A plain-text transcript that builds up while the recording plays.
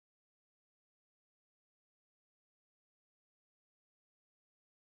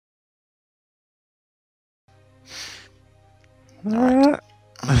Alright.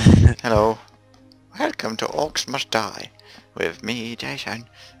 Hello. Welcome to Orcs Must Die. With me, Jason,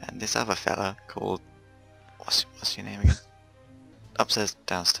 and this other fella called... What's your name again? Upstairs,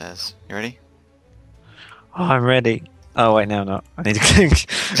 downstairs. You ready? Oh, I'm ready. Oh wait, no, I'm not. I need to think.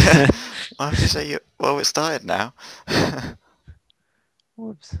 Why would you say you... Well, it started now.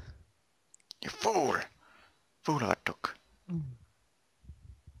 Whoops. You fool! Fool I took.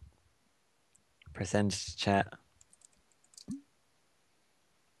 Press enter to chat.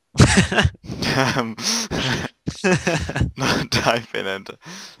 Not type in enter.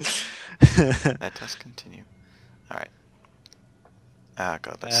 Let us continue. Alright. Oh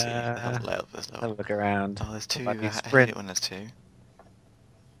god, let's see. Have a layout this Have level. a look around. Oh, there's two. What about I you hate sprint? it when there's two. Is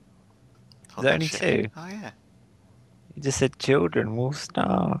Hold there that only shit. two? Oh yeah. You just said children will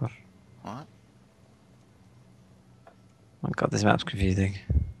starve. What? Oh god, this map's confusing.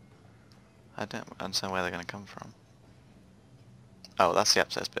 I don't understand where they're going to come from. Oh, that's the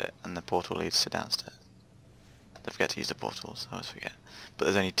upstairs bit, and the portal leads to downstairs. Don't forget to use the portals, I always forget. But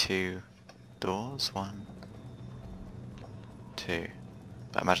there's only two doors, one, two.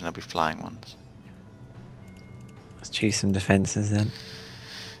 But I imagine there'll be flying ones. Let's choose some defences then.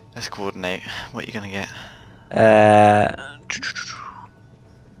 Let's coordinate. What are you going to get?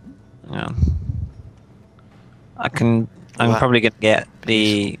 Hang on. I'm probably gonna get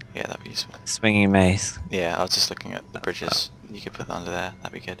the Yeah, that'd be useful. swinging mace. Yeah, I was just looking at the bridges. You could put that under there,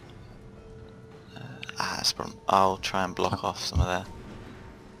 that'd be good. That's a problem. I'll try and block off some of there.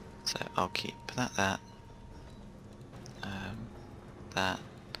 So I'll keep that, that,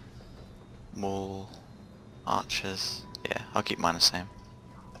 wall, archers. Yeah, I'll keep mine the same.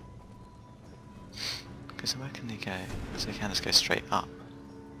 Because where can they go? So they can just go straight up.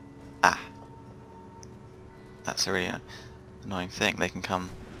 Ah! That's a really annoying thing. They can come...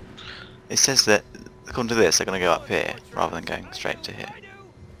 It says that, according to this, they're going to go up here, rather than going straight to here.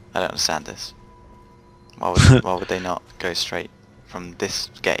 I don't understand this. Why would they not go straight from this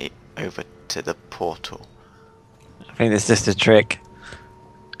gate over to the portal? I think it's just a trick.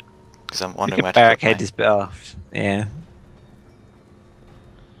 Because I'm We wondering can where to put barricade my... this bit off. Yeah.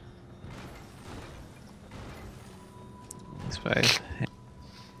 I suppose.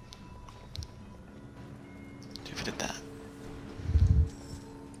 If we did that.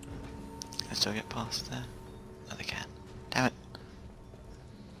 Can I still get past there? No, they can. Damn it.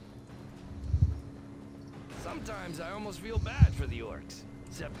 Sometimes I almost feel bad for the orcs.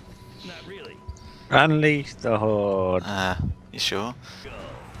 Except, not really. Unleash the horde. You sure? Go.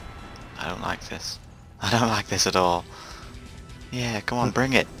 I don't like this. I don't like this at all. Yeah, come on,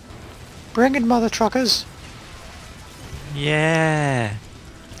 bring it. Bring it, mother truckers! Yeah.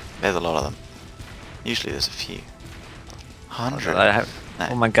 There's a lot of them. Usually there's a few. 100. No,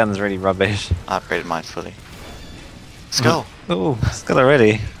 All my guns are really rubbish. I upgraded mine fully. Skull! Oh, it's got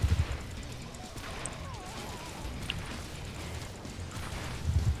already.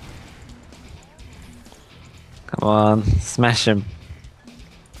 Come on, smash him.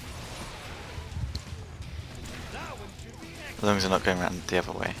 As long as they're not going around the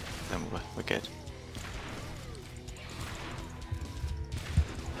other way, then we're good.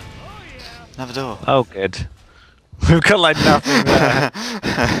 Another door. Oh, good. We've got like nothing there.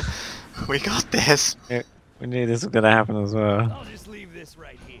 We got this! We knew this was going to happen as well. I'll just leave this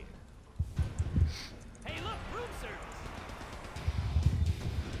right here. Hey, look, room service.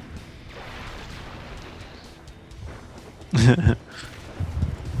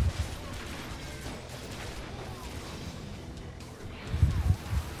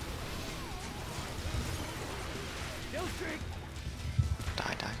 Kill streak.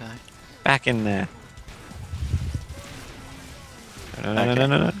 Die. Back in there. No.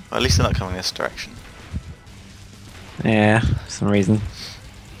 Well, at least they're not coming this direction. Yeah, for some reason.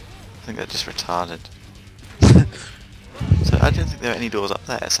 I think they're just retarded. So I don't think there are any doors up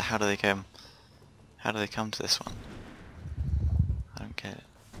there, so how do they come to this one? I don't get it.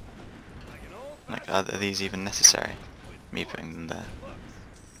 Like, are these even necessary? Me putting them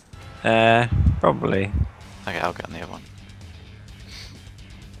there. Probably. Okay, I'll get on the other one.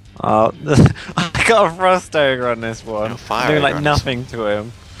 Oh, I got a frost ogre on this one. Got a fire I'm doing ogre like on this nothing to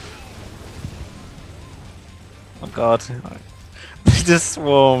him. Oh god. He just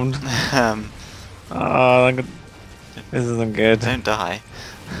swarmed. Oh, this isn't good. Don't die.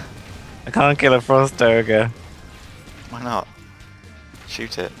 I can't kill a frost ogre. Why not?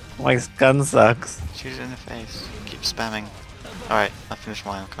 Shoot it. My gun sucks. Shoot it in the face. Keep spamming. Alright, I finished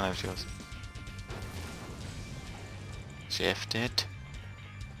mine. I'll come over to yours. Shifted.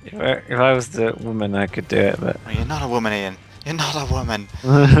 If I was the woman, I could do it, but Oh, you're not a woman, Ian. You're not a woman.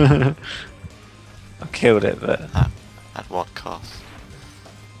 I killed it. But Oh. At what cost?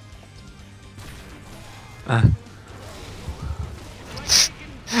 Uh,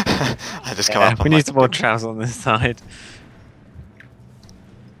 I just come yeah, up on we like need some more traps on this side.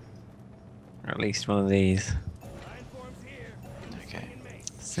 Or at least one of these. Okay.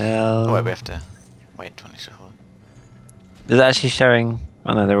 So... Oh wait, we have to wait 20 seconds. Is it actually showing?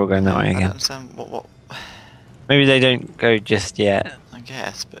 Oh no, they're all going that way I don't again. understand what... Maybe they don't go just yet. I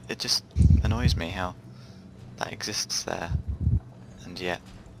guess, but it just annoys me how that exists there, and yet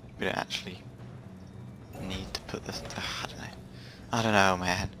we don't actually need to put this... I don't know. I don't know,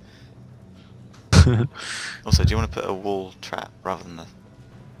 man. Also, do you want to put a wall trap rather than at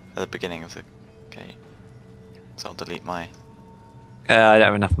the beginning of the gate? So I'll delete my... I don't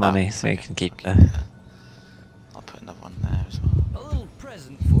have enough money, Oh, so okay. you can keep I'll the... that. I'll put another one there as well. A little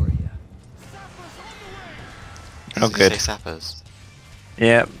present for you. Oh, Did you good. say sappers?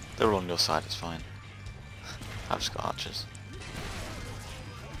 Yep. They're all on your side, it's fine. I've just got archers.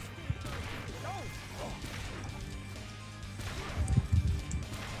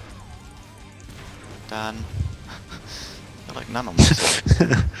 Done. They're like none on my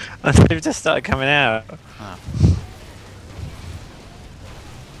side. They've just started coming out. Oh.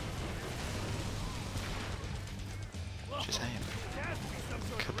 Just saying.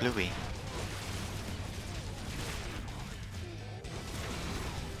 Kablooey.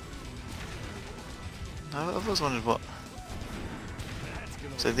 I've always wondered what...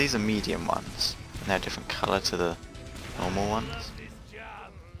 So these are medium ones, and they're a different colour to the normal ones.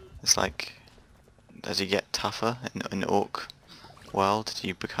 It's like, as you get tougher in the Orc world, do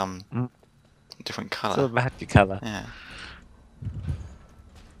you become a different colour? Sort of a happy colour. Yeah.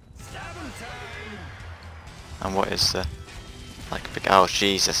 And what is the... like big... Oh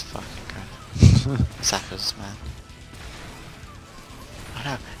Jesus fucking Christ. Sappers, man. Oh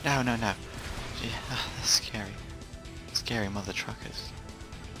no, no, no, no. Gee, that's scary. Scary mother truckers.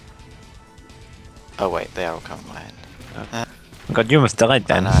 Oh wait, they are all coming my end. Oh God, you almost died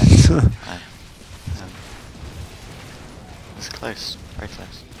then. I know. It's close, very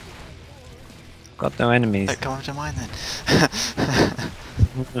close. Got no enemies. Oh, come over to mine then.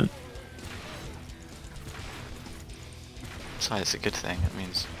 Besides, it's a good thing. It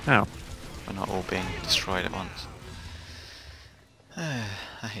means Oh. we're not all being destroyed at once.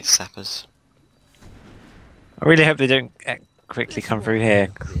 I hate sappers. I really hope they don't quickly come through here.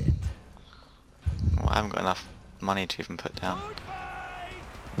 Well, I haven't got enough money to even put down.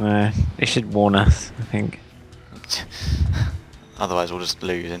 They should warn us, I think. Otherwise, we'll just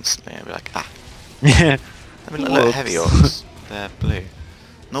lose instantly. I'll be like, ah. Yeah. I mean, look, heavy orcs. They're blue.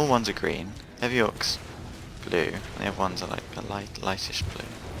 Normal ones are green. Heavy orcs, blue. And the other ones are like a lightish blue.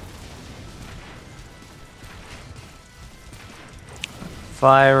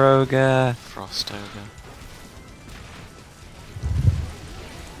 Fire ogre. Frost ogre.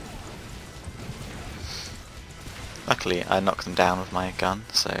 Luckily, I knocked them down with my gun,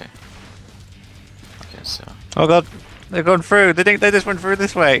 so... Okay, so... Oh God, they've gone through. They just went through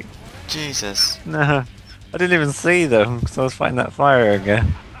this way. Jesus! No, I didn't even see them because I was fighting that fire ogre.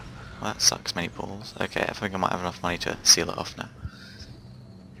 Well, that sucks many balls. Okay, I think I might have enough money to seal it off now.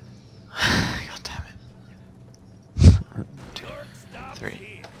 God damn it. 1, 2,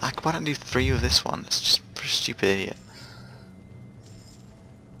 3. Like, why don't I do 3 with this one? It's just a stupid idiot.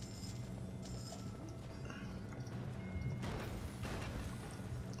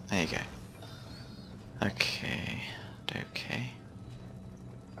 There you go. Okay. Okay.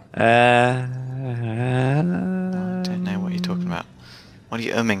 I don't know what you're talking about. What are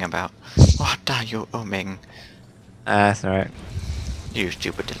you umming about? What are you umming? That's alright. You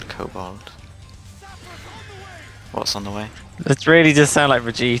stupid little kobold. What's on the way? That really just sound like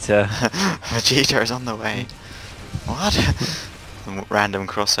Vegeta. Vegeta is on the way. What? Random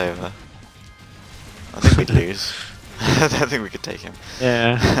crossover. I think we'd lose. I don't think we could take him.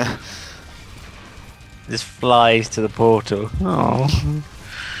 Yeah. Just flies to the portal. Oh.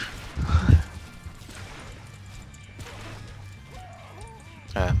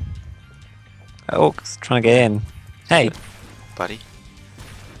 Orcs trying to get in. Hey, buddy.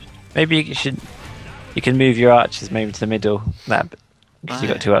 maybe you can move your archers maybe to the middle. That because you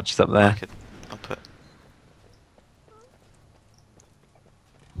got 2 archers up there. I'll put.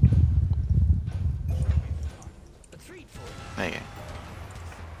 There you go.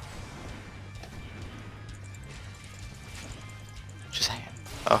 Just hang it.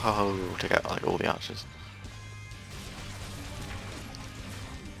 Oh, took out like all the archers.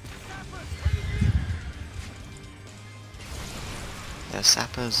 They're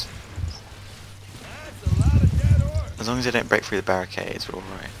sappers. As long as they don't break through the barricades, we're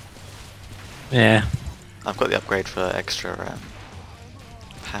alright. Yeah. I've got the upgrade for extra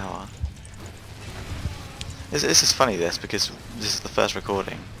power. This is funny because this is the first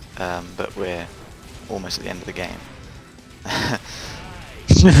recording, but we're almost at the end of the game.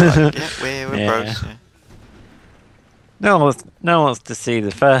 Like, yeah, we're Yeah. pros. Yeah. No one wants to see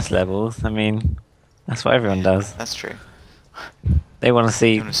the first levels. I mean, that's what everyone does. That's true. They want to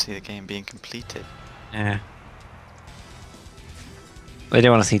see. You want to see the game being completed. Yeah. They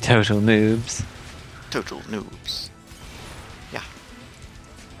don't want to see total noobs. Total noobs. Yeah.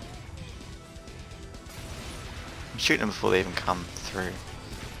 I'm shooting them before they even come through.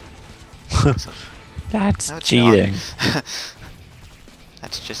 So- That's No, it's cheating. not.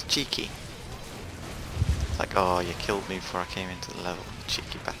 That's just cheeky. It's like, oh, you killed me before I came into the level, you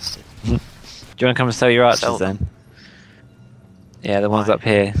cheeky bastard. Do you want to come and sell your archers Sell them. then? Yeah, the ones Why? up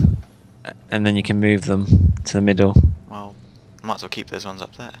here. And then you can move them to the middle. Well, I might as well keep those ones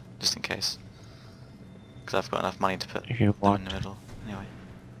up there, just in case. Because I've got enough money to put If you them want. in the middle. Anyway.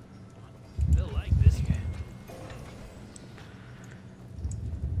 They'll like this Okay.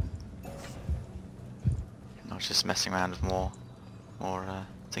 I was just messing around with more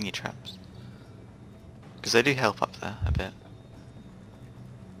thingy traps. Because they do help up there a bit.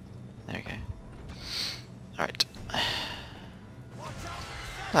 There we go. Alright.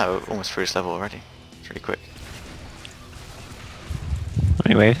 No, almost through this level already. It's really quick.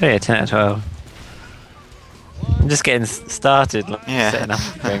 Anyway, yeah, 10 out of 12. I'm just getting started, like, Yeah. setting up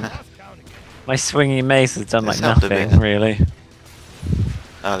things. My swinging mace has done It's like helped a nothing, bit. really.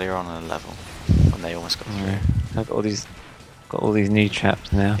 Earlier on in the level, when they almost got through. Yeah. I've got all these new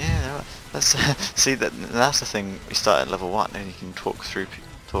traps now. Yeah, there are. That's see that's the thing. We start at level 1, and you can talk the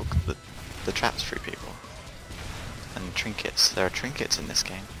traps through people. And trinkets. There are trinkets in this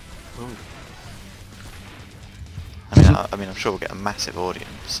game. Ooh. I mean, I'm sure we'll get a massive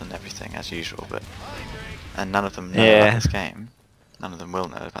audience and everything as usual, and none of them know Yeah. about this game. None of them will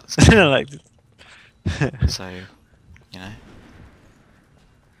know about this game. Like, So, you know.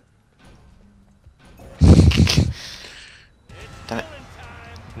 Damn it.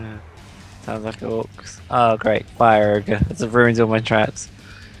 yeah. Sounds like orcs. Oh great, fire ogre. That's ruins all my traps.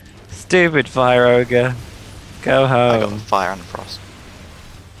 Stupid fire ogre. Go I got home. fire and frost.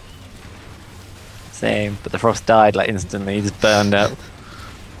 Same, but the frost died like instantly, he just burned up.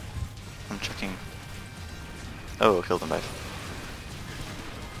 I'm checking. Oh, I killed them both.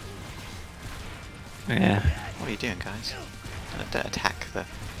 Yeah. What are you doing, guys? Don't attack the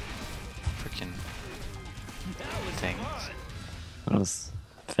freaking things. That was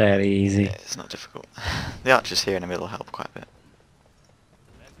fairly easy. Yeah, it's not difficult. The archers here in the middle help quite a bit.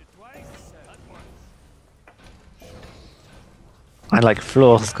 I like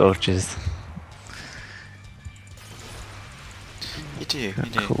floor scorches. You do, you They're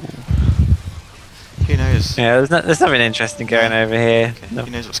do. cool. Who knows? Yeah, there's nothing interesting going over here. Okay. No-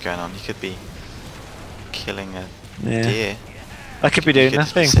 Who knows what's going on? You could be killing a Yeah. deer. I could be You doing could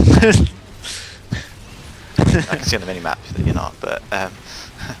just nothing. be I can see on the mini-map that you're not, but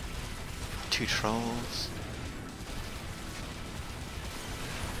 2 trolls.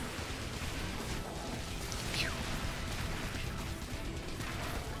 Phew.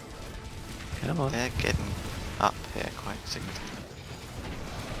 Come on. They're getting up here quite significantly.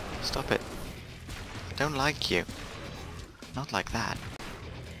 Stop it. I don't like you. Not like that.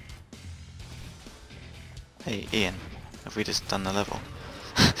 Hey, Ian, have we just done the level?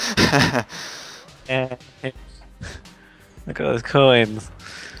 Yeah. Look at those coins.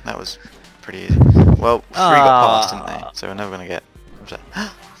 That was pretty easy. Well, 3 got past, didn't Ah. they? So we're never gonna get... What's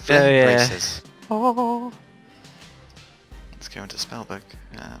that? Flint yeah. braces. Oh. Let's go into spellbook.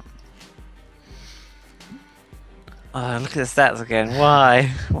 Oh, look at the stats again.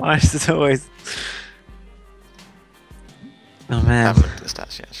 Why? Why is it always... Oh I man. haven't looked at the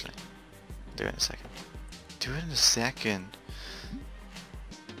stats yet, actually. Do it in a second. Do it in a second.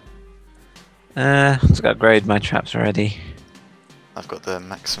 I've just got to upgrade my traps already. I've got the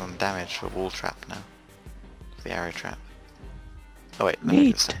maximum damage for wall trap now. For the arrow trap. Oh wait, let me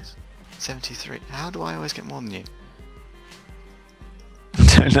look at the Neat. stats. 73. How do I always get more than you?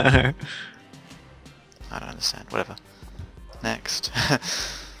 I don't know. I don't understand. Whatever. Next.